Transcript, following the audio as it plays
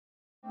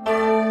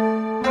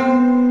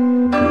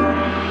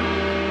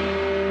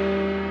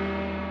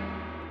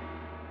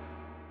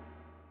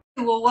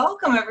Well,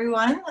 welcome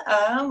everyone.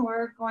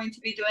 We're going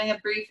to be doing a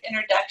brief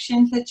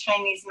introduction to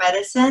Chinese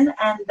medicine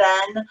and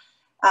then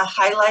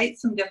highlight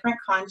some different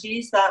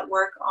Congees that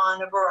work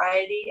on a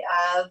variety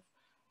of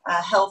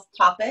health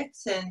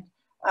topics and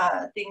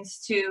things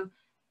to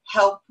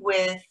help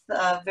with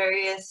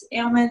various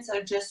ailments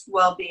or just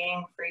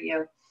well-being for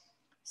you.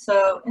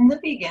 So in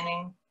the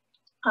beginning,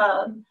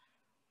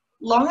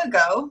 long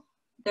ago,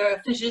 there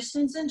are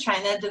physicians in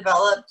China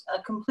developed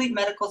a complete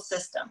medical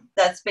system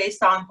that's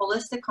based on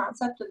holistic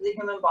concept of the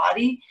human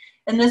body.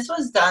 And this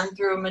was done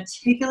through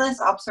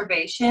meticulous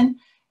observation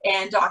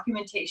and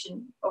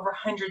documentation over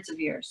hundreds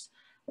of years.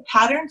 The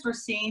patterns were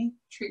seen,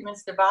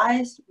 treatments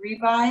devised,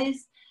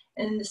 revised,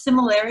 and the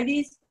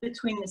similarities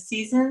between the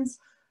seasons,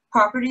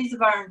 properties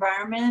of our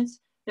environment,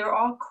 they're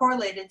all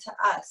correlated to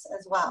us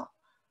as well.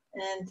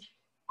 And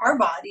our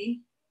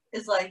body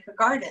is like a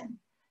garden.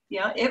 You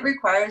know, it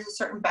requires a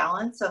certain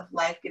balance of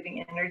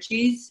life-giving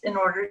energies in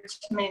order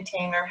to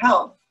maintain our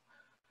health.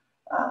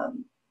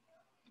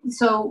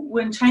 So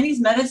when Chinese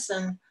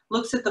medicine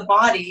looks at the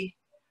body,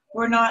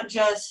 we're not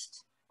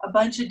just a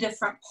bunch of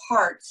different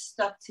parts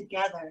stuck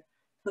together.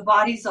 The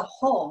body's a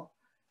whole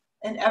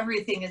and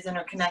everything is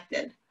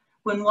interconnected.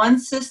 When one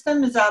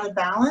system is out of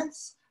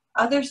balance,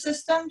 other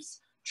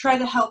systems try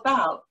to help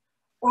out.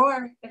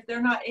 Or if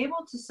they're not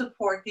able to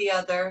support the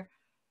other,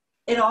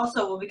 it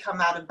also will become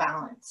out of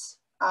balance.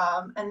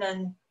 And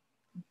then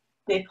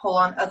they pull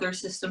on other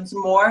systems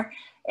more,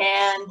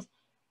 and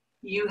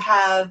you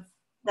have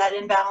that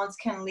imbalance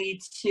can lead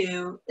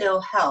to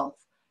ill health.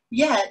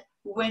 Yet,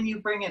 when you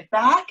bring it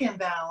back in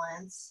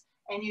balance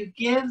and you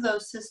give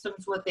those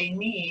systems what they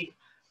need,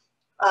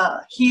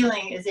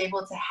 healing is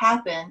able to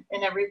happen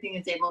and everything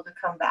is able to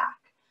come back.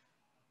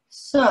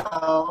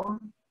 So,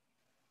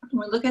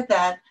 when we look at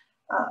that,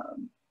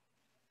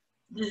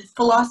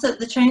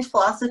 the Chinese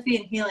philosophy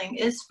and healing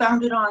is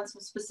founded on some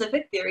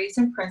specific theories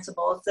and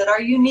principles that are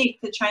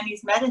unique to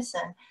Chinese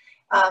medicine,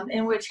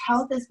 in which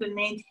health has been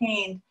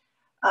maintained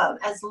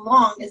as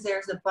long as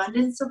there's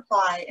abundant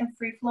supply and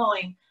free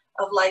flowing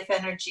of life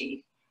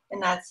energy, and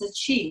that's the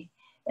qi.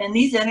 And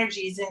these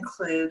energies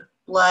include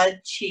blood,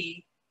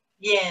 qi,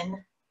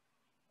 yin,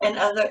 and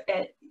other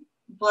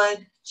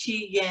blood,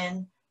 qi,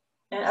 yin,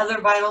 and other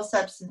vital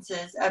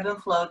substances ebb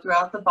and flow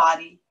throughout the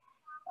body.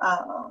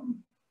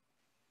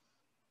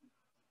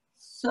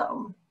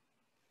 So,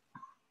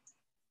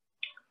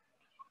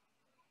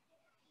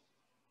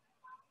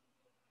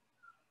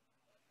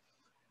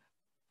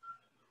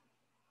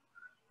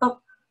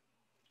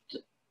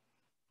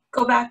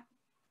 go back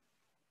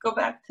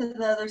to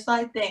the other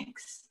slide,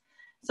 thanks.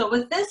 So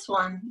with this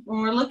one,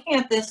 when we're looking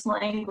at this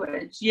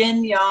language,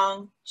 yin,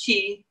 yang,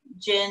 qi,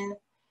 jin,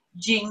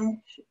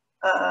 jing,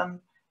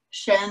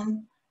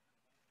 shen,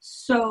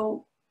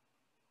 so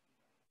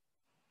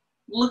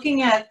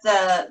looking at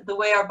the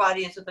way our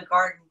body is with the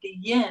garden, the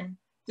yin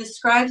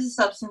describes the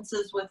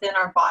substances within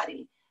our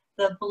body,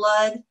 the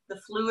blood, the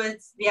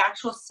fluids, the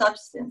actual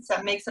substance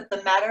that makes up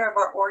the matter of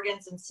our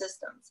organs and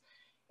systems.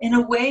 In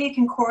a way, it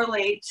can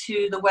correlate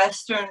to the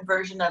Western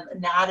version of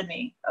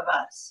anatomy of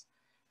us.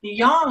 The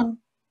yang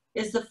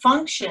is the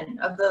function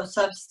of those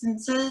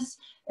substances,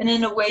 and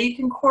in a way, you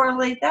can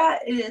correlate that.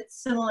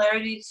 It's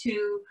similarity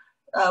to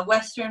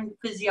Western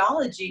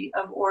physiology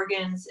of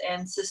organs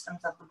and systems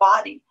of the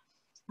body.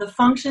 The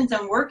functions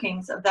and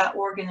workings of that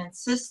organ and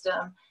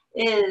system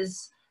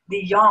is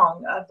the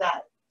yang of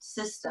that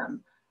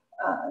system.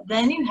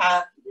 Then you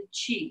have the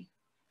qi,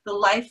 the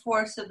life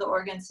force of the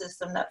organ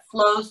system that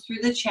flows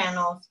through the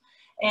channels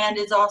and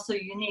is also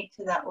unique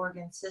to that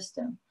organ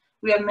system.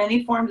 We have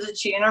many forms of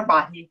qi in our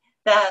body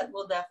that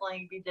will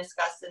definitely be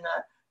discussed in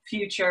a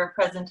future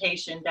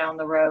presentation down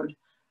the road.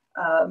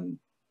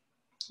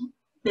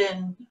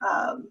 Then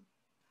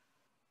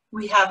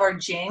we have our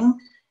jing.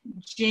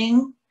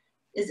 Jing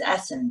is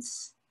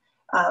essence.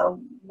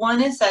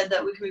 One is said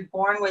that we can be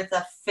born with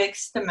a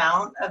fixed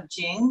amount of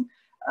jing,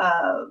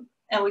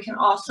 and we can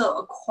also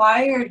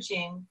acquire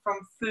jing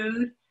from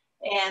food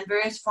and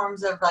various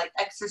forms of like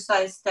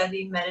exercise,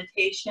 study,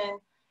 meditation.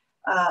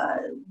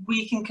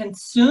 We can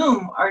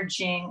consume our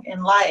jing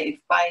in life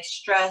by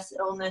stress,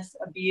 illness,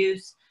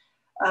 abuse,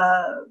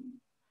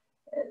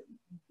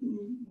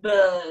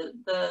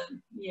 the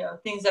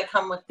things that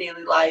come with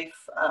daily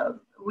life.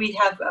 We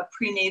have a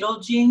prenatal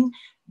jing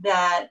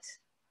that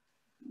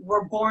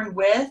we're born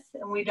with,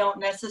 and we don't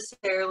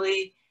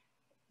necessarily,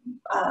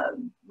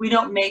 we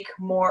don't make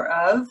more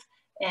of,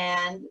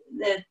 and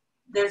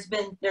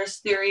there's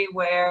theory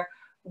where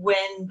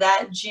when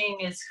that jing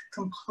is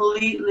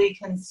completely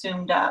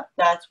consumed up,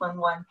 that's when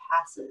one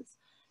passes.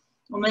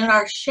 And then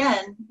our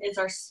shen is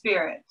our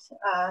spirit.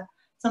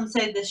 Some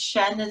say the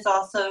shen is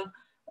also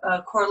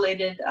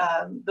correlated,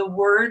 the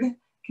word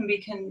can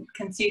be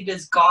conceived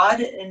as God,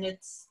 and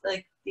it's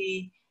like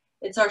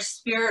it's our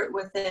spirit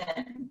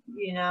within,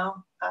 you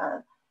know.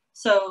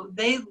 So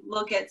they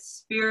look at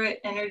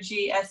spirit,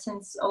 energy,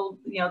 essence,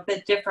 a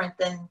bit different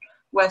than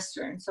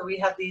Western. So we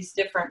have these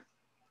different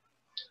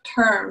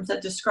terms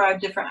that describe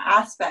different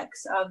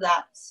aspects of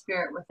that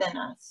spirit within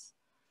us.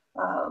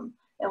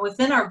 And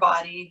within our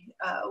body,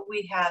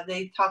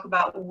 they talk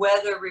about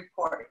weather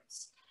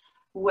reports.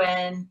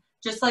 When,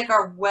 just like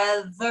our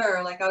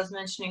weather, like I was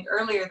mentioning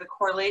earlier, the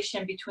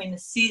correlation between the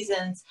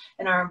seasons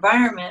and our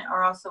environment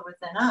are also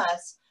within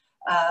us.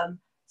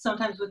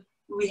 Sometimes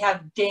we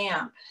have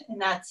damp, and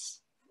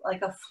that's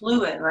like a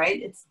fluid, right?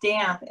 It's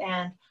damp,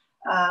 and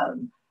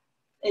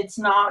it's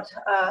not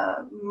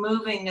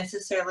moving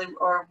necessarily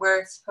or where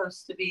it's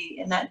supposed to be.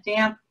 And that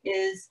damp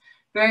is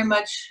very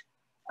much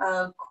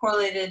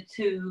correlated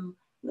to,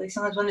 like,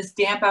 sometimes when it's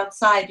damp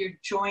outside, your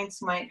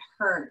joints might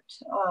hurt.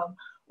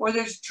 Or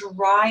there's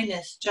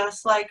dryness,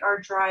 just like our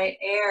dry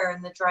air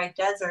in the dry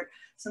desert.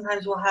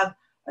 Sometimes we'll have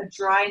a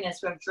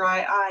dryness. We have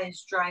dry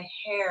eyes, dry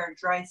hair,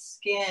 dry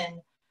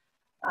skin,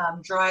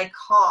 dry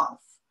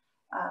cough.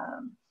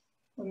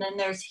 And then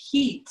there's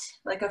heat,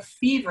 like a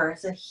fever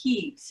is a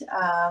heat.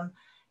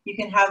 You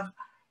can have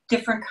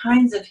different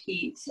kinds of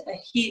heat. A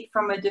heat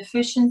from a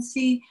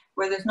deficiency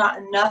where there's not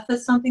enough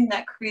of something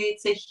that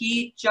creates a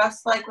heat,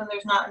 just like when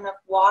there's not enough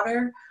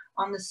water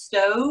on the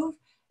stove,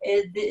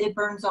 it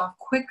burns off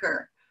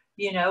quicker,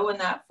 you know, when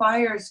that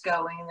fire's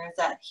going and there's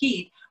that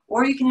heat.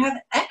 Or you can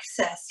have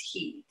excess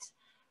heat.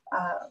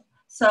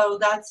 So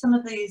that's some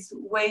of these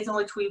ways in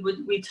which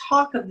we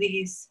talk of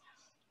these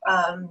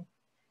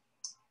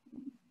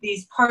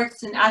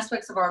parts and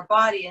aspects of our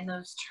body in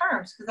those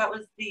terms, because that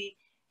was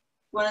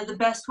one of the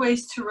best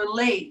ways to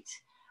relate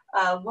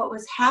what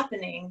was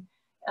happening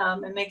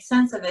and make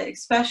sense of it,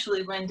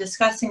 especially when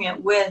discussing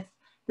it with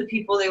the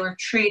people they were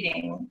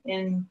treating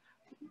in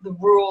the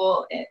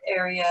rural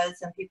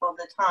areas and people of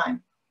the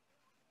time.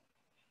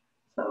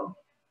 So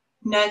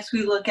next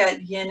we look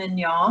at yin and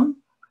yang.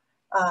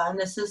 And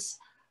this is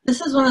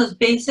one of those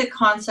basic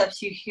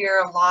concepts you hear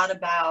a lot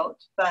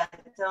about, but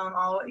don't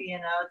all, you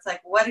know, it's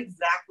like, what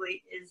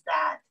exactly is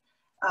that?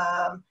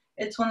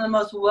 It's one of the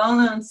most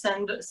well-known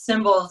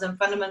symbols and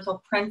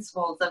fundamental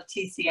principles of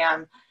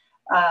TCM.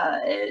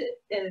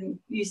 And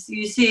you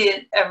see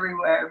it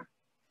everywhere.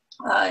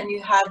 And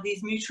you have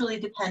these mutually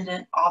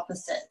dependent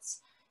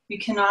opposites. You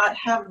cannot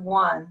have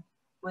one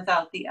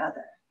without the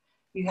other.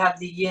 You have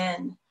the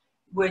yin,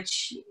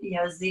 which, you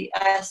know, is the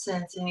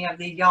essence, and you have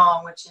the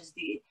yang, which is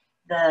the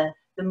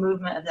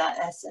movement of that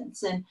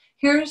essence. And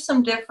here's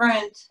some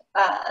different,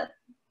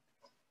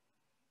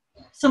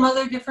 some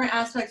other different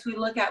aspects we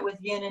look at with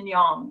yin and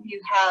yang.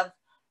 You have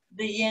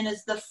the yin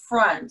is the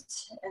front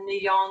and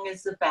the yang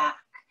is the back.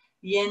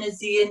 Yin is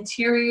the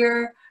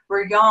interior,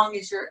 where yang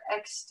is your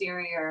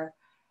exterior.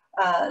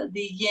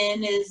 The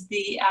yin is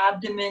the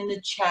abdomen,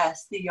 the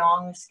chest, the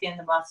yang, the skin,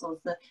 the muscles,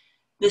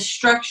 the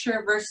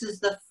structure versus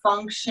the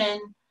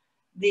function,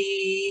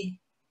 the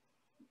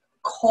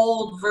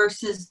cold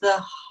versus the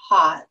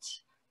hot,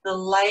 the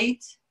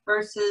light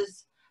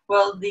versus,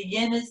 well, the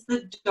yin is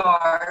the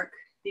dark,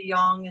 the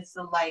yang is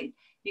the light.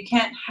 You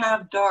can't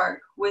have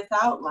dark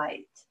without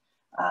light.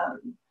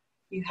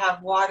 You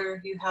have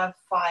water, you have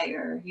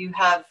fire, you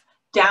have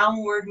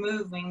downward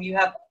moving, you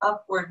have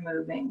upward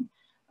moving.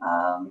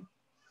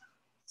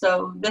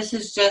 So this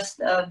is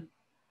just a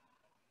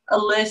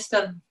list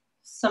of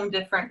some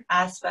different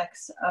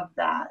aspects of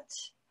that.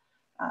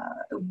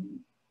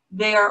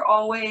 They are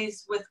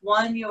always, with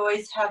one, you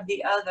always have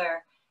the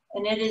other.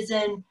 And it is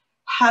in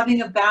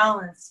having a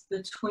balance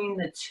between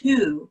the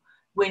two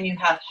when you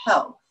have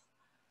health.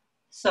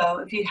 So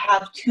if you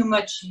have too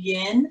much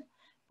yin,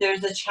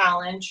 there's a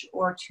challenge,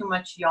 or too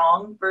much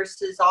yang,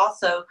 versus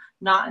also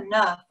not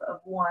enough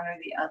of one or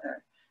the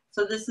other.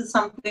 So this is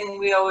something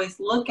we always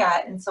look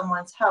at in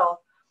someone's health.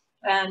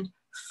 And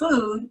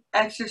food,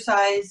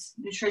 exercise,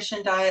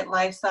 nutrition, diet,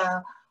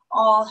 lifestyle,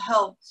 all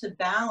help to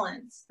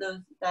balance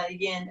that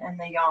yin and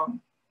the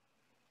yang.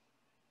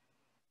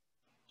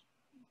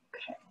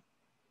 Okay.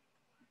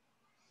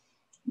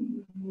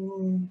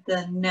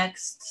 The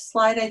next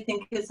slide, I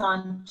think, is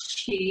on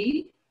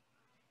qi.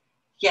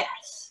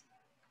 Yes.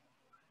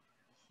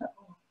 So,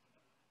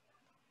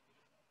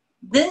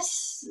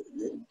 this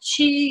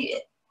qi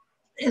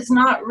is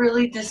not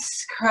really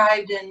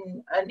described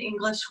in an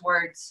English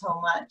word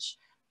so much,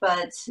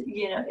 but,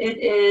 you know, it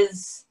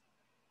is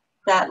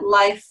that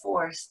life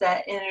force,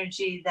 that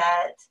energy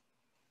that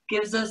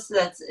gives us,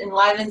 that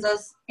enlivens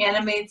us,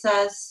 animates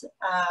us.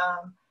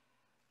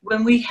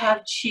 When we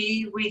have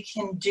qi, we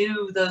can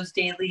do those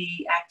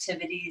daily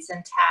activities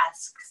and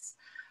tasks.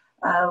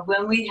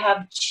 When we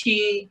have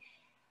qi,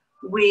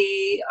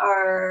 we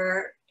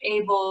are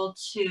able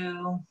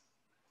to,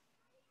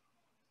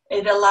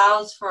 it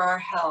allows for our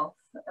health,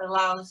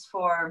 allows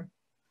for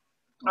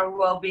our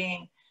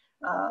well-being.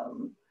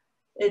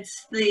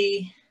 It's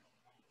the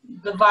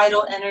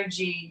vital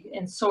energy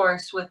and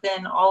source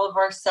within all of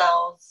our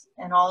cells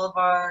and all of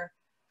our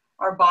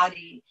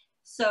body.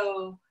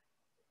 So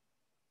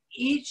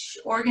each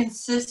organ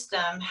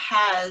system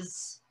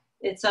has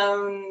its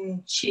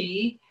own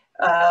qi.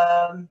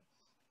 And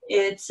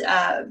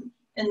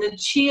the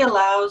qi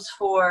allows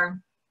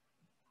for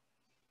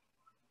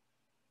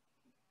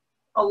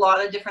a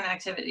lot of different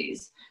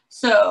activities.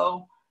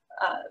 So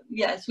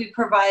yes, we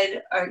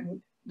provide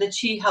the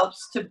qi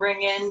helps to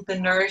bring in the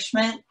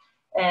nourishment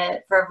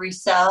for every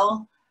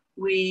cell.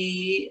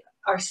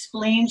 Our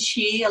spleen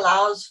chi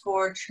allows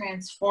for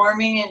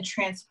transforming and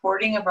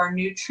transporting of our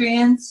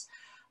nutrients.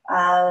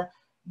 The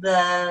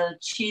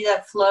chi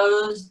that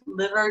flows,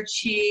 liver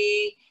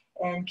chi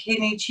and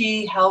kidney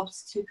chi,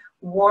 helps to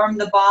warm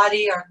the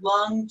body. Our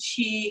lung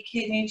chi,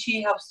 kidney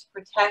chi helps to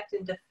protect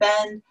and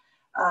defend.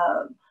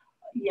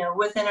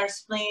 Within our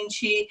spleen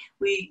chi,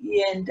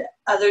 and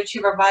other chi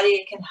of our body,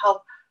 it can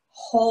help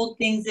hold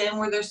things in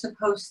where they're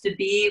supposed to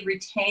be,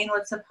 retain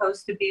what's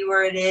supposed to be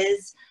where it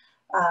is.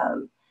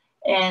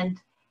 And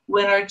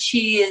when our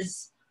chi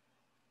is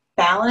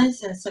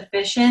balanced and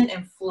sufficient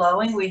and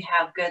flowing, we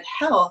have good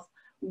health.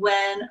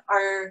 When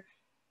our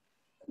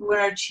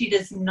chi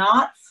does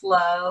not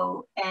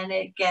flow and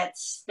it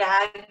gets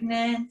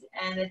stagnant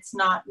and it's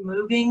not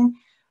moving,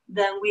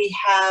 then we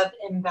have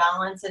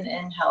imbalance and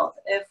ill health.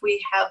 If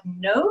we have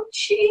no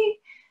chi,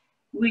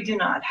 we do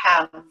not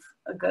have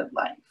a good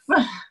life.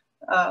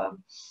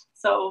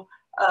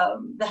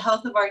 The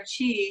health of our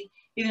chi,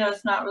 even though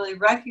it's not really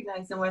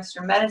recognized in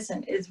Western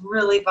medicine, is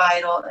really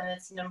vital, and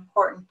it's an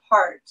important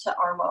part to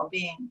our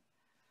well-being.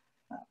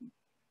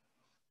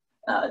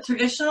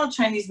 Traditional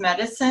Chinese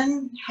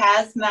medicine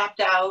has mapped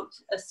out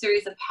a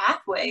series of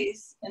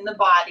pathways in the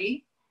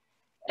body,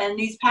 and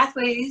these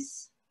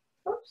pathways,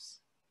 oops,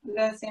 we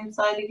got the same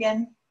slide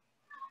again.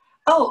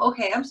 Oh,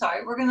 okay, I'm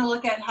sorry. We're going to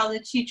look at how the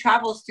chi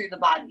travels through the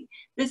body.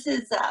 This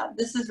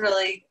is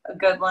really a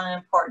good one and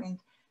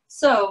important.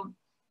 So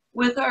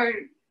with our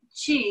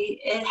chi,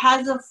 it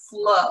has a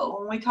flow.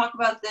 When we talk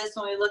about this,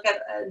 when we look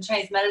at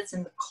Chinese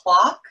medicine, the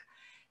clock.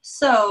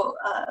 So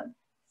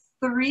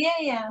 3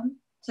 a.m.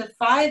 to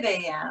 5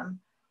 a.m.,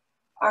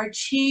 our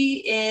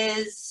chi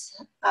is,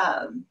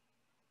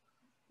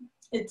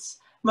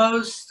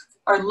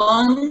 our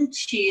lung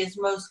chi is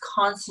most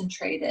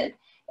concentrated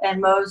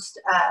and most,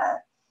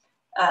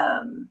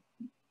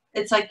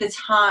 it's like the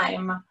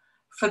time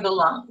for the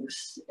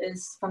lungs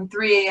is from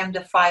 3 a.m.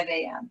 to 5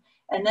 a.m.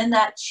 And then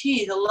that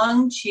chi, the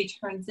lung chi,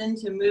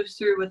 moves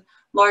through with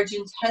large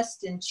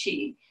intestine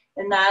chi.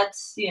 And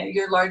that's,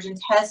 your large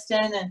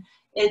intestine, and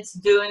it's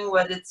doing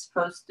what it's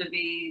supposed to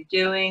be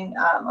doing.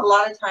 A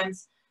lot of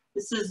times,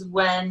 this is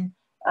when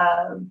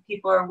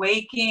people are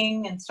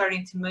waking and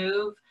starting to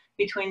move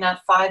between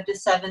that 5 to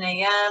 7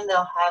 a.m.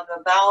 They'll have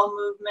a bowel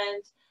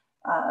movement.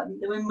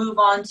 Then we move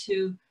on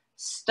to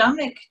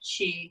stomach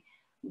chi,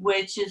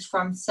 which is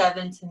from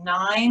 7 to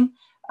 9.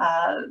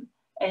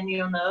 And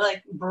you'll know,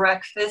 like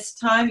breakfast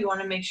time, you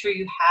want to make sure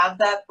you have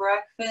that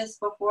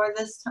breakfast before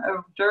this time,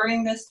 or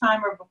during this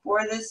time, or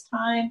before this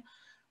time.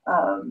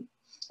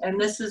 And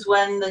this is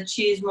when the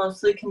chi is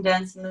mostly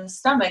condensed in the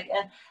stomach.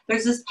 And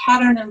there's this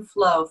pattern and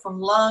flow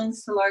from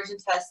lungs to large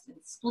intestine,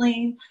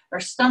 spleen, or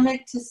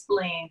stomach to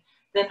spleen,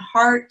 then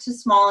heart to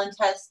small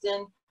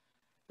intestine,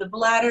 the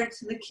bladder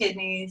to the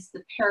kidneys,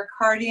 the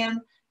pericardium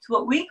to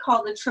what we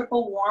call the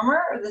triple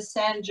warmer, or the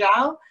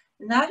sanjiao.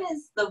 And that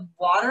is the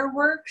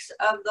waterworks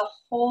of the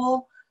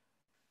whole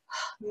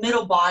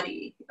middle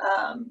body,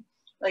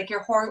 like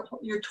your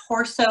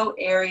torso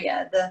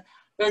area.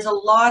 There's a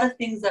lot of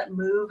things that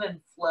move and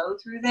flow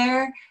through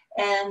there.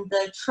 And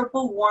the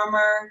triple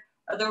warmer,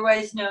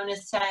 otherwise known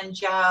as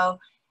sanjiao,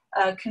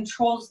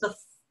 controls the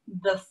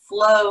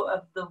flow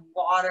of the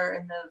water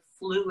and the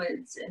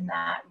fluids in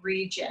that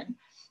region.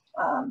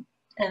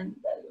 And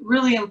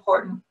really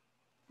important,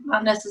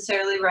 not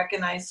necessarily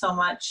recognized so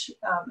much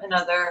in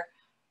other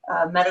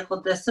medical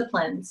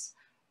disciplines,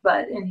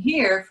 but in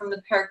here, from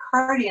the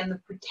pericardium, the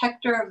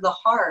protector of the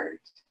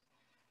heart,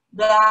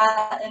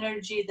 that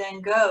energy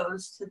then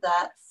goes to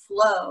that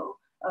flow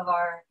of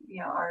our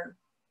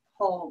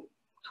whole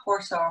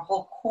torso, our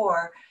whole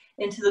core,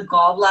 into the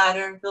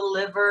gallbladder, the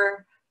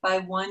liver by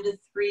 1 to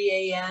 3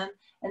 a.m.,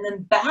 and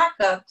then back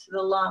up to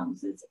the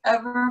lungs. It's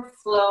ever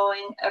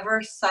flowing,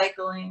 ever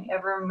cycling,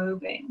 ever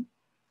moving.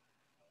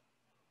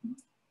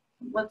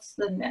 What's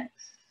the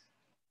next?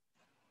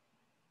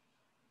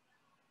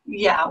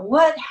 Yeah,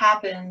 what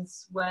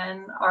happens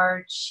when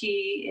our chi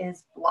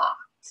is blocked?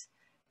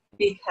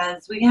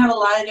 Because we can have a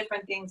lot of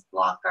different things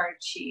block our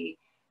chi.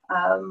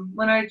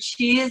 When our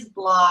chi is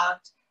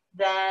blocked,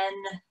 then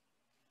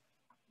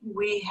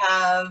we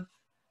have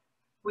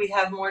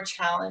more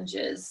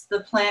challenges.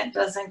 The plant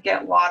doesn't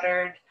get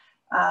watered.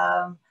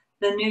 The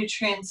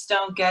nutrients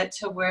don't get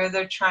to where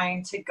they're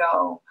trying to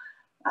go.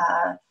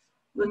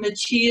 When the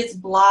chi is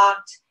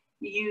blocked,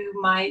 you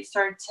might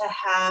start to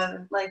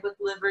have, like with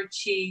liver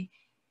chi,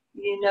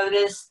 you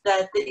notice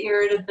that the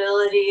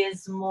irritability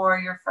is more,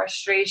 your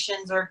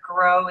frustrations are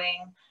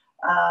growing,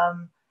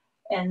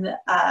 and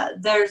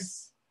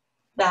there's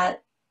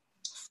that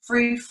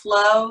free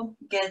flow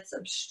gets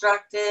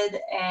obstructed,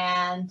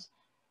 and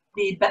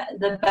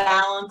the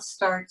balance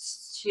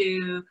starts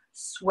to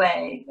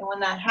sway. And when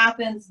that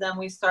happens, then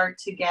we start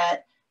to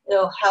get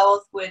ill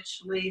health,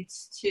 which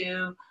leads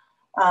to,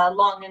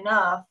 long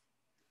enough,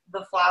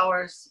 the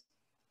flowers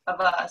of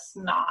us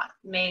not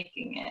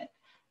making it,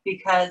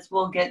 because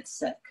we'll get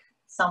sick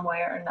some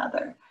way or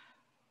another.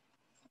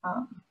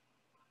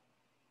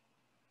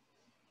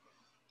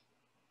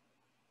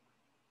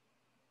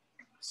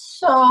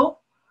 So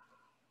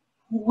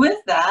with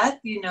that,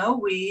 you know,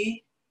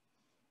 we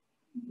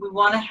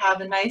want to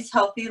have a nice,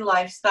 healthy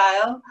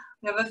lifestyle.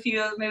 We have a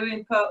few, maybe we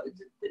can put,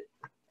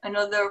 I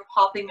know they're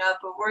popping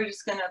up, but we're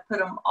just going to put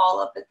them all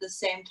up at the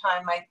same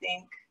time, I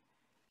think.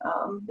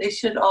 They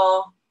should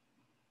all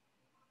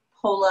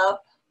pull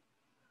up.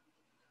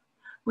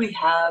 We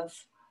have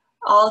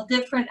all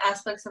different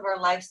aspects of our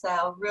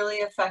lifestyle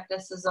really affect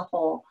us as a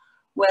whole,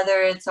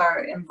 whether it's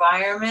our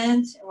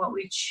environment and what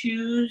we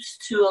choose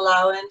to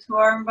allow into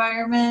our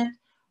environment,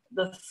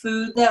 the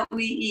food that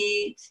we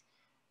eat,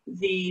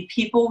 the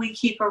people we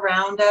keep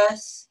around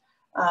us.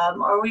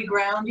 Are we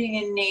grounding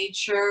in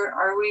nature?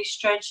 Are we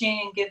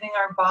stretching and giving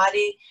our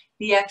body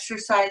the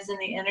exercise and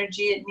the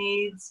energy it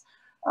needs?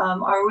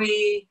 Are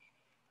we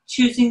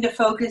choosing to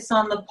focus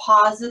on the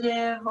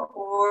positive,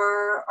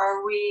 or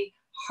are we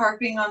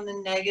harping on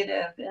the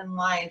negative in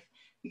life?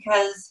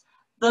 Because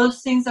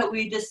those things that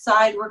we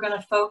decide we're going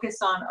to focus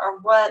on are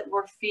what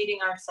we're feeding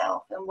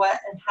ourselves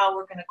and how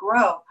we're going to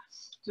grow.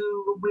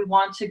 Do we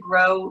want to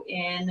grow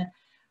in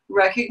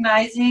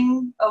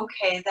recognizing,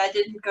 okay, that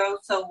didn't go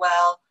so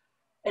well,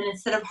 and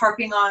instead of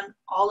harping on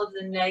all of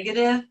the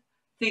negative,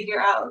 figure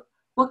out,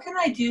 what can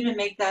I do to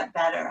make that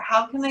better?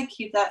 How can I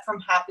keep that from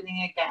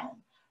happening again?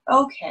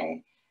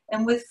 Okay.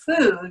 And with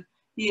food,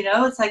 you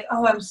know, it's like,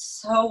 oh, I'm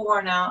so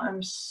worn out,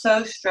 I'm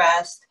so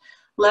stressed,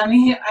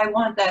 I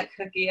want that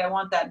cookie, I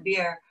want that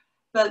beer.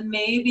 But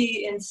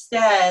maybe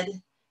instead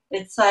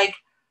it's like,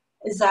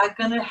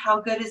 how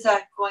good is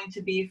that going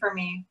to be for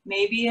me?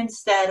 Maybe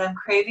instead I'm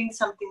craving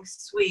something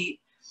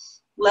sweet.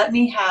 Let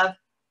me have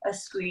a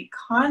sweet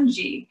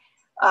congee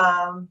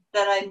that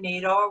I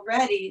made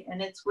already,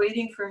 and it's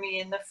waiting for me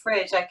in the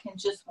fridge. I can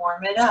just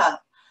warm it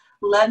up.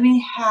 Let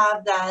me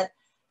have that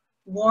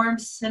warm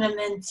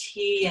cinnamon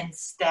tea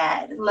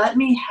instead. Let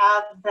me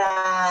have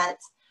that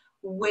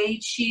wei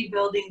qi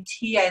building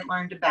tea I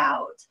learned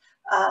about.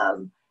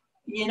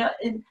 You know,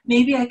 and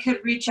maybe I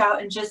could reach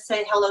out and just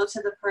say hello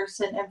to the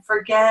person and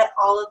forget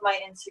all of my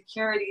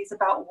insecurities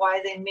about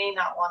why they may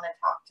not want to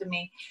talk to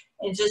me,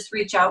 and just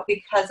reach out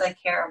because I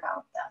care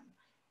about them.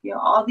 You know,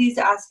 all these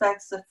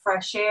aspects of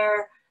fresh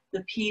air,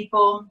 the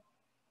people,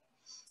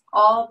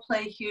 all play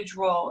a huge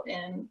role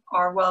in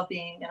our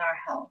well-being and our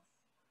health.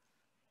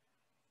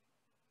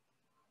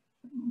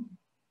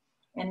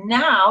 And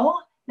now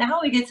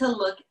we get to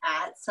look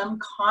at some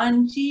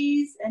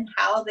congees and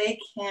how they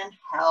can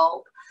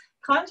help.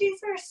 Congees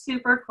are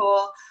super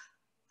cool.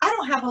 I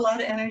don't have a lot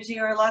of energy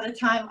or a lot of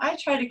time. I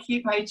try to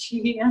keep my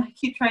chi, and I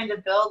keep trying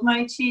to build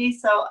my chi.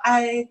 So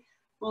I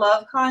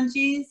love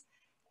congees,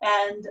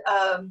 and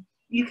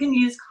you can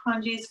use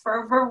congees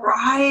for a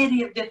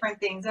variety of different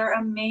things. They're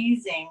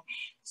amazing.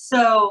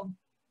 So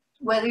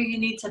whether you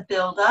need to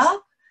build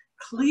up,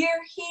 clear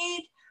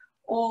heat,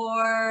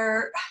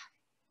 or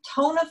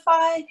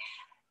tonify,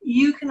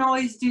 you can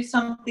always do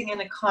something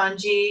in a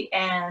congee,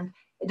 and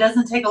it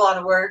doesn't take a lot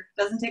of work,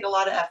 doesn't take a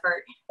lot of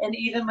effort, and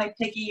even my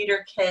picky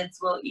eater kids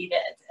will eat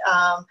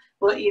it.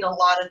 Will eat a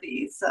lot of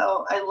these,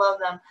 so I love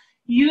them.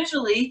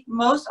 Usually,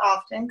 most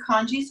often,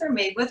 congees are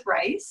made with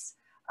rice,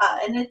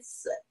 and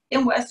it's,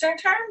 in Western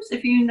terms,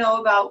 if you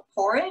know about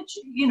porridge,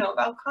 you know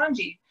about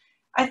congee.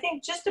 I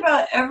think just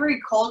about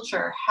every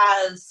culture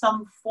has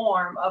some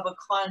form of a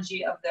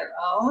congee of their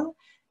own.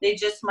 They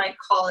just might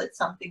call it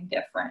something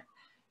different.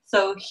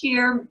 So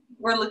here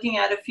we're looking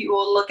at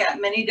we'll look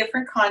at many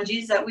different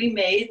congees that we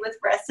made with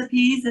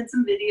recipes and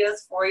some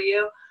videos for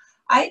you.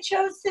 I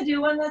chose to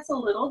do one that's a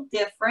little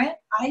different.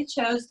 I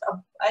chose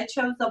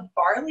a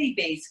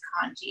barley-based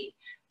congee.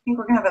 I think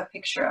we're gonna have a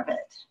picture of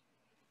it.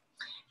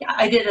 Yeah,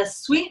 I did a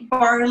sweet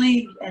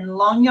barley and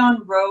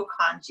longyan roe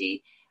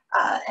congee.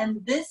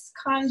 And this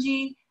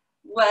congee,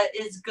 what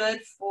is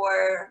good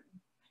for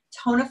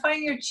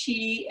tonifying your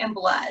chi and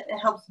blood. It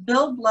helps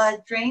build blood,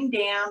 drain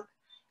damp,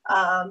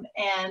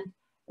 and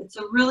it's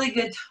a really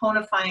good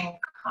tonifying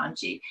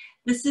congee.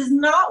 This is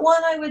not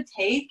one I would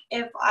take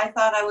if I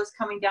thought I was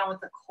coming down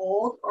with a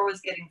cold or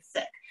was getting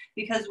sick,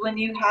 because when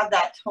you have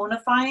that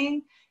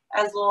tonifying,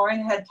 as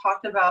Lauren had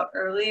talked about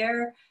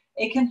earlier,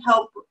 it can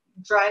help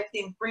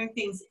bring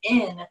things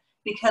in,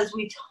 because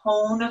we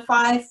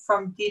tonify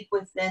from deep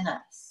within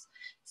us.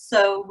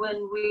 So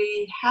when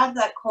we have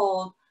that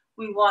cold,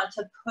 we want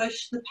to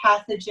push the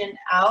pathogen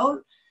out.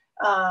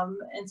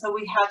 And so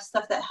we have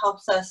stuff that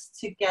helps us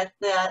to get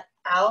that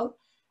out.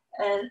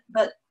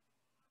 But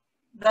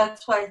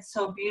that's why it's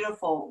so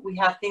beautiful. We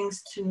have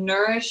things to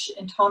nourish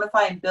and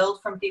tonify and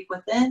build from deep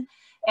within,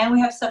 and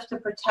we have stuff to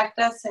protect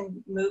us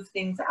and move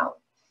things out.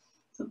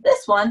 So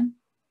this one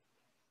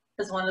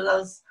is one of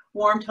those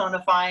warm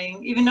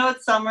tonifying. Even though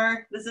it's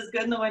summer, this is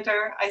good in the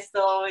winter, I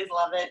still always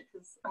love it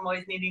because I'm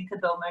always needing to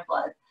build my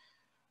blood.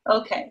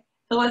 Okay,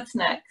 so what's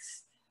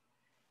next?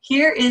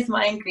 Here is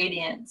my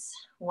ingredients.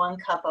 1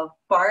 cup of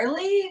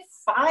barley,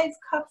 5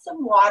 cups of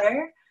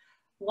water,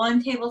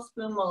 1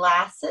 tablespoon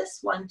molasses,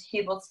 1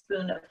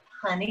 tablespoon of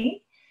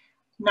honey,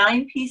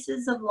 9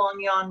 pieces of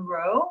longyan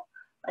roe,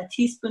 a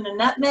teaspoon of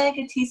nutmeg,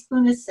 a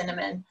teaspoon of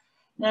cinnamon.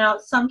 Now,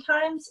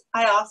 sometimes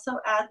I also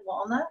add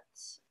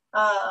walnuts,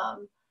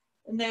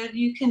 And then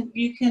you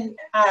can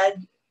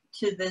add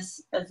to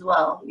this as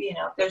well, you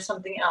know, if there's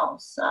something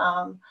else.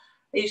 I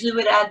usually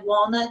would add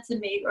walnuts and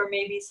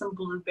maybe some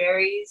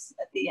blueberries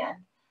at the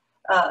end.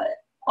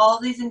 All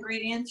of these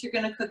ingredients you're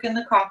going to cook in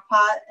the crock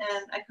pot,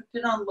 and I cooked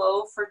it on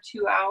low for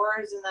 2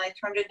 hours, and then I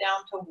turned it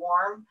down to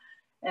warm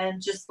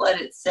and just let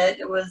it sit.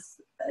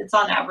 It's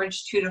on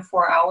average 2 to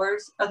 4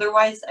 hours.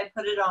 Otherwise, I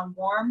put it on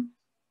warm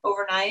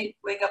overnight,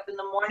 wake up in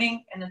the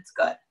morning, and it's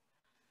good.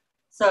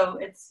 So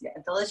it's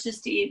delicious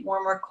to eat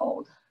warm or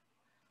cold.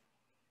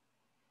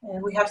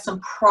 And we have some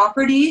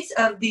properties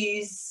of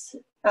these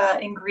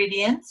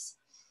ingredients.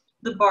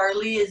 The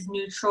barley is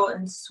neutral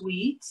and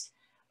sweet.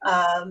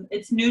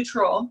 It's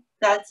neutral,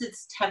 that's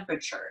its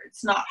temperature.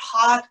 It's not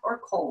hot or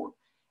cold.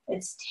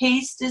 Its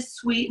taste is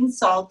sweet and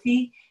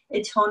salty.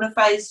 It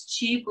tonifies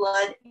qi,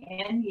 blood,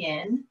 and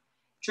yin.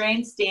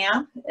 Drains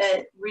damp.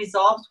 It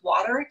resolves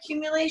water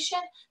accumulation.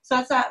 So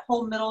that's that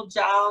whole middle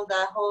jiao,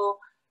 that whole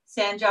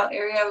Sanjiao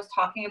area I was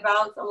talking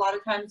about. A lot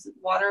of times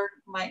water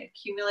might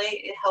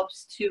accumulate. It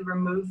helps to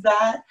remove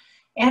that,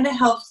 and it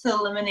helps to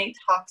eliminate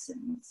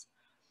toxins.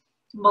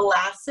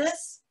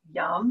 Molasses,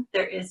 yum.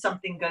 There is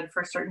something good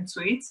for certain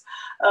sweets.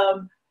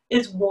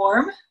 It's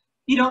warm.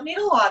 You don't need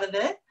a lot of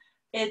it.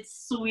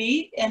 It's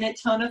sweet, and it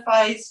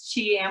tonifies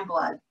qi and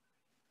blood.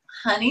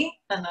 Honey,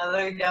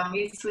 another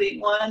yummy sweet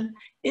one,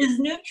 is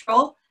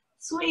neutral,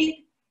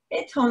 sweet.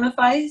 It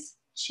tonifies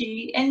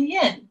qi and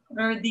yin.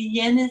 Or the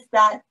yin is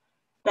that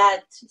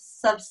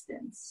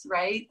substance,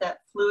 right? That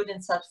fluid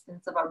and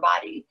substance of our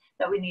body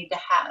that we need to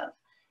have.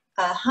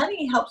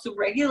 Honey helps to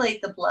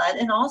regulate the blood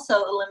and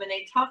also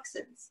eliminate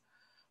toxins.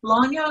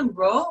 Longyang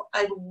Ro,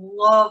 I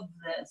love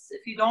this.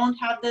 If you don't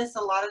have this,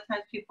 a lot of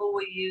times people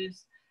will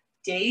use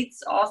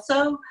dates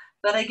also,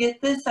 but I get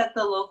this at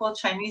the local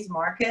Chinese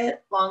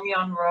market.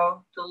 Longyang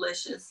Ro,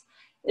 delicious.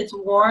 It's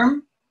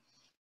warm.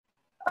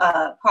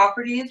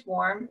 Property is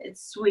warm.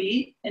 It's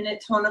sweet, and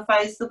it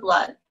tonifies the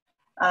blood.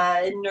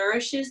 It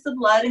nourishes the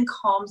blood and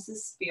calms the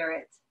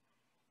spirit.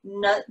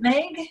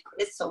 Nutmeg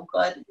is so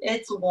good.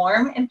 It's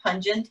warm and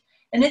pungent,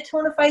 and it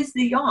tonifies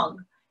the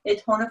yang.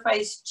 It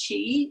tonifies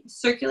qi,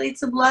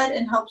 circulates the blood,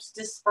 and helps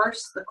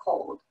disperse the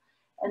cold.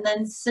 And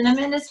then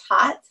cinnamon is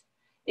hot.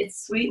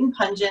 It's sweet and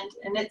pungent,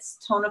 and it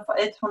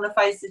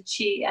tonifies the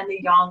qi and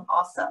the yang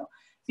also.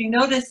 So you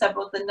notice that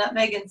both the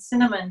nutmeg and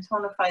cinnamon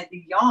tonify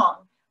the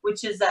yang,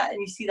 which is that, and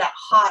you see that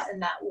hot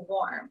and that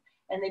warm,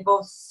 and they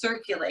both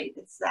circulate.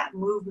 It's that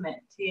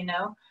movement, you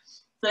know?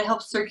 So it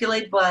helps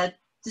circulate blood,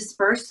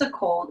 disperse the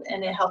cold,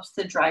 and it helps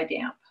to dry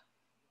damp.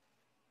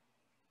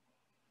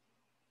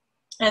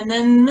 And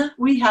then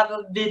we have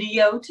a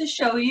video to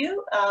show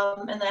you,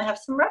 and I have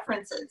some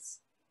references.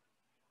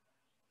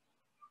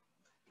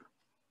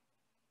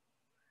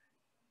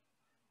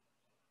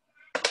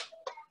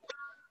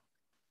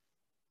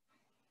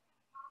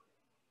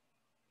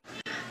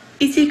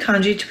 Easy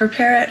congee to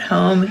prepare at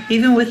home,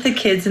 even with the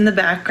kids in the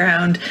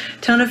background,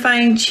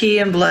 tonifying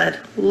qi and blood.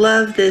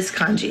 Love this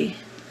congee.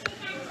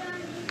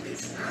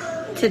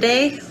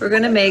 Today, we're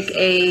going to make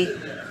a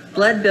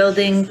blood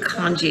building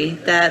congee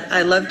that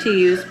I love to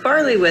use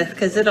barley with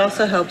because it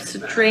also helps to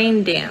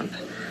drain damp.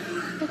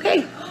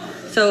 Okay,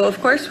 so of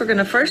course we're going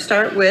to first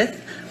start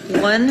with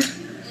 1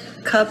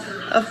 cup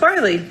of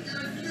barley,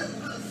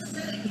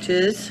 which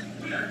is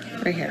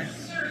right here.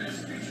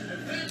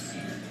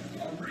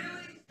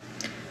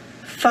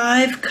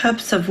 5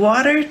 cups of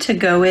water to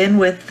go in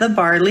with the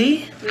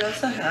barley. We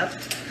also have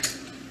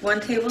 1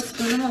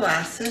 tablespoon of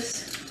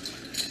molasses,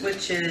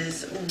 which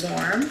is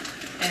warm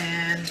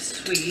and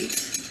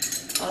sweet.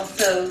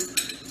 Also,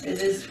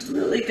 it is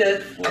really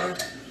good for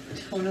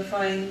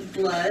tonifying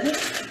blood.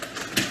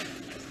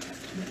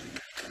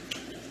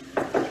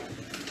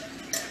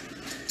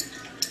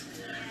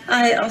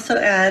 I also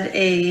add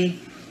a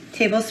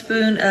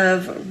tablespoon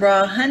of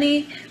raw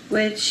honey,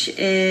 which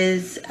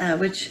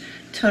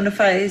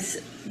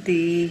tonifies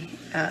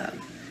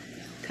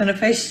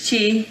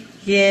qi,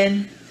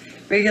 yin,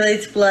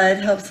 regulates blood,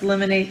 helps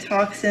eliminate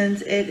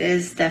toxins. It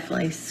is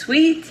definitely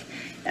sweet,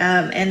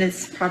 and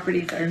its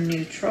properties are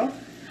neutral.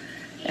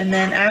 And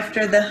then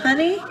after the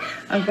honey,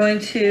 I'm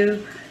going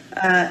to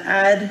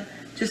add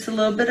just a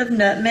little bit of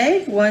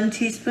nutmeg, 1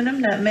 teaspoon of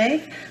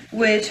nutmeg,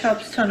 which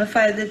helps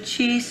tonify the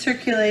qi,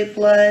 circulate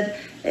blood.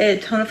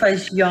 It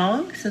tonifies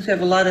yang, since we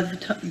have a lot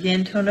of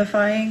yin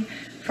tonifying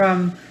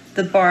from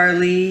the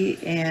barley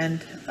and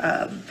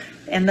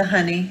the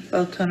honey,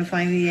 both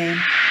tonifying the yin.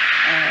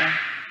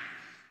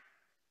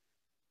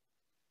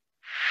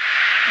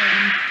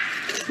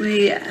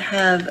 We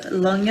have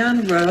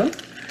Longyang Ro,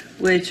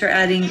 which are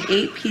adding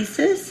 8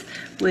 pieces,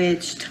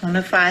 which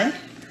tonify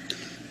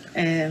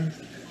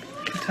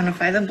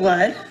the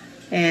blood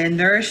and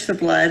nourish the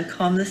blood,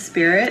 calm the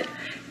spirit.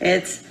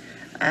 It's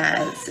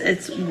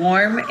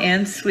warm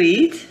and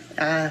sweet,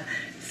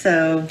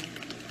 so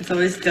it's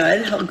always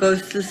good. It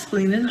goes to the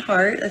spleen and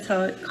heart. That's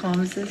how it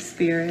calms the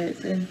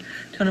spirit and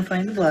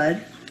tonifying the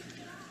blood.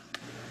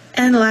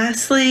 And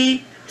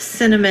lastly,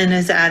 cinnamon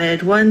is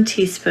added, 1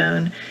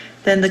 teaspoon.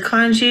 Then the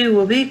congee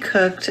will be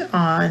cooked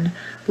on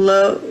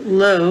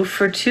low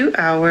for 2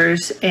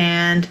 hours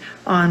and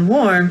on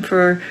warm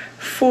for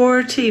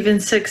 4 to even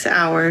 6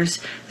 hours.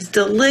 It's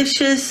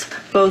delicious,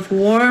 both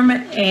warm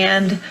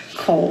and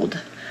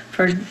cold,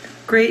 for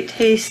great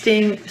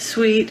tasting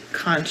sweet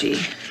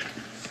congee.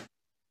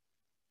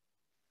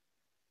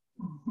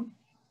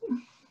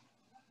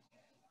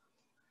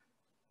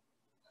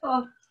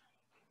 Oh,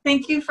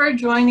 thank you for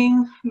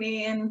joining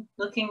me in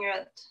looking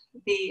at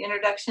the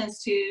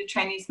introductions to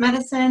Chinese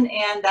medicine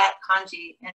and that congee.